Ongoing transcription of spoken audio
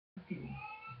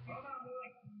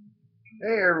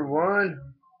Hey everyone,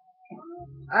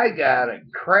 I got a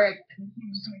cracked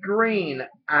screen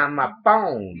on my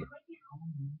phone.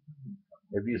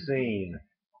 Have you seen?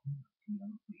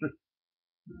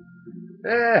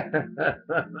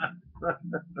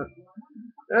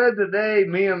 Today,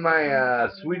 me and my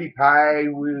sweetie pie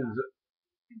was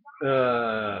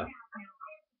uh,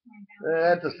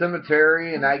 at the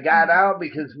cemetery, and I got out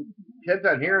because kept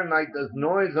on hearing like this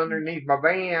noise underneath my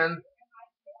van.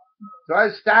 So I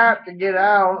stopped to get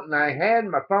out, and I had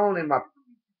my phone in my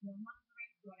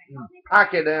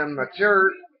pocket in my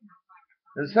shirt,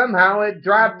 and somehow it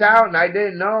dropped out, and I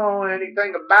didn't know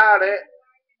anything about it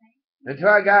until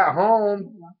I got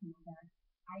home.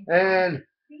 And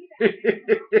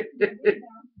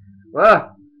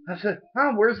well, I said,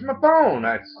 "Oh, where's my phone?"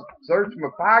 I searched my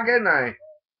pocket, and I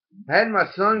had my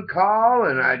son call,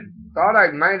 and I thought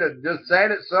I might have just set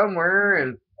it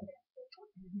somewhere,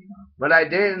 but I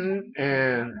didn't.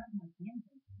 And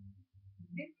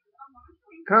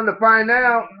come to find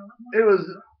out, it was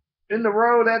in the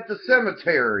road at the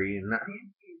cemetery.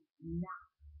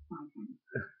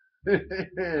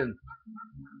 And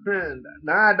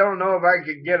now I don't know if I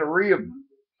could get a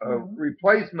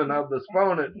replacement of this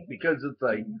phone because it's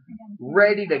a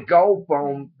ready to go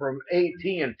phone from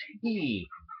AT&T.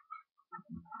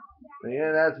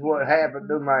 Yeah, that's what happened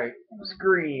to my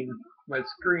screen. My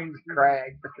screen's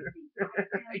cracked.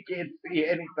 I can't see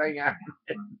anything on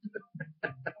it.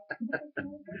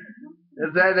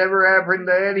 Has that ever happened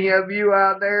to any of you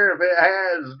out there? If it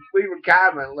has, leave a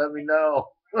comment. Let me know.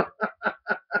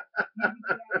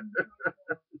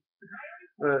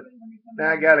 But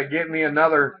now I gotta get me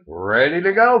another ready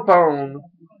to go phone.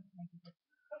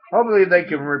 Hopefully they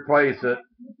can replace it.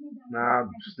 I'll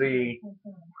see.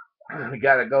 I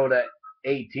gotta go to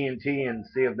AT&T and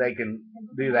see if they can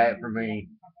do that for me.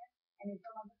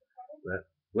 But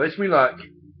wish me luck.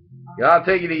 Y'all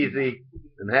take it easy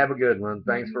and have a good one.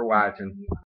 Thanks for watching.